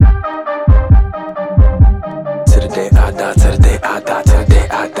till the day I die, till the day I die, till the day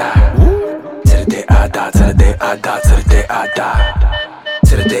I die. Till the day I die, till the day I die, till the day I die.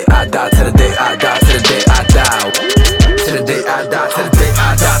 Till the day I die, till the day I die, till the day I die. Till the day I die, till the day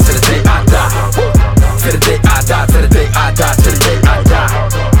I die, till the day I die. Till the day I die, till the day I die, till the day I die.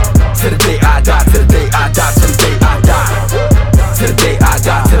 Till the day I die, till the day I die, till the day I die. Till the day I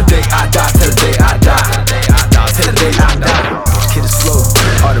die, till the day I die, till the day I die. Till the day I die. Kid is slow,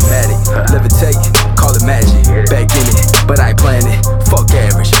 automatic, levitate, call it magic. Back in it, but I ain't playing it. Fuck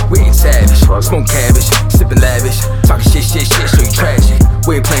average, we ain't savage. Smoke cabbage, sippin' lavish, talking shit, so you trash it.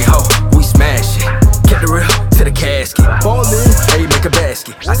 We ain't playing hoe, we smash it. Kept the real to the casket. Fall in, hey, make a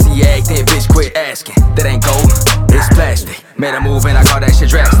basket. I see you acting, bitch, quit asking. That ain't gold, it's plastic. Made a move and I call that shit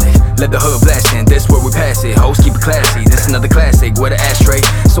drastic. Let the hood blastin', this where we pass it. Hoes keep it classy, this another classic. With an ashtray,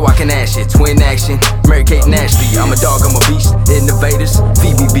 so I can ash it. Twin action, Mary Kate and Ashley. I'm a dog, I'm a beast. Innovators,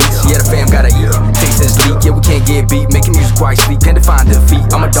 VB beats. Yeah, the fam gotta eat. Taste is leak, yeah, we can't get beat. Making music quite sweet, can't define defeat.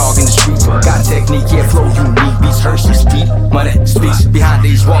 I'm a dog in the streets, got technique, yeah, flow unique. Beats Hershey's deep, money speaks. Behind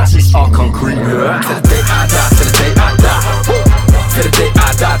these walls, it's all concrete. Till the day I die, till the day I die. Till the day I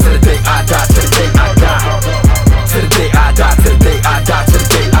die, till the day I die, till the day I die. Till the day I die, till the day I die, till the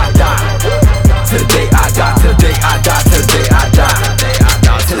day I die. Till the day I die, till the day I die, till the day I die.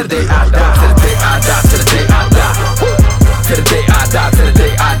 Till the day I die, till the day I die, till the day I die. Till the day I die, till the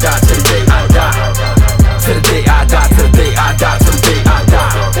day I die, till the day I die. Till the day I die, till the day I die, till the day I die.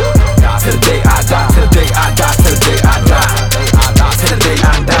 Till the day I die, till the day I die, till the day I die. Till the day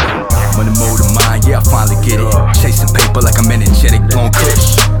I die. Money mode of mine, yeah, I finally get it. Chasing paper like I'm energetic, blowing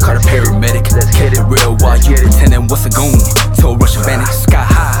kush. Call a paramedic, get it real while you pretending what's a goon. Told Russian bandit, sky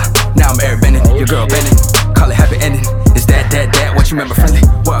high, now I'm airbending. Your girl bending, call it happy ending. Is that, what you remember friendly?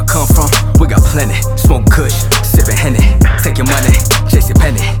 Where I come from, we got plenty. Smoke kush, sipping Henny. Take your money, chase your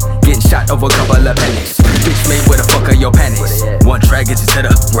penny. Getting shot over a couple of pennies. Bitch made where the fuck are your panties? One track gets you to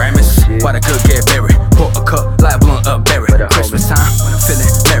the Grammys. Why the cook get buried? Pour a cup, light blunt up, buried. Christmas time, feeling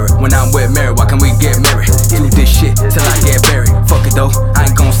merry. When I'm with Mary, why can't we get married? Do this shit till I get buried. Fuck it though, I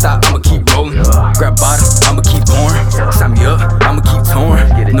ain't gon' stop, I'ma keep rolling. Grab bottom, I'ma keep pouring. Sign me up, I'ma keep touring.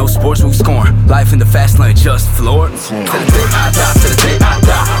 No sports, we scoring. Life in the fast lane, just floored. Till the day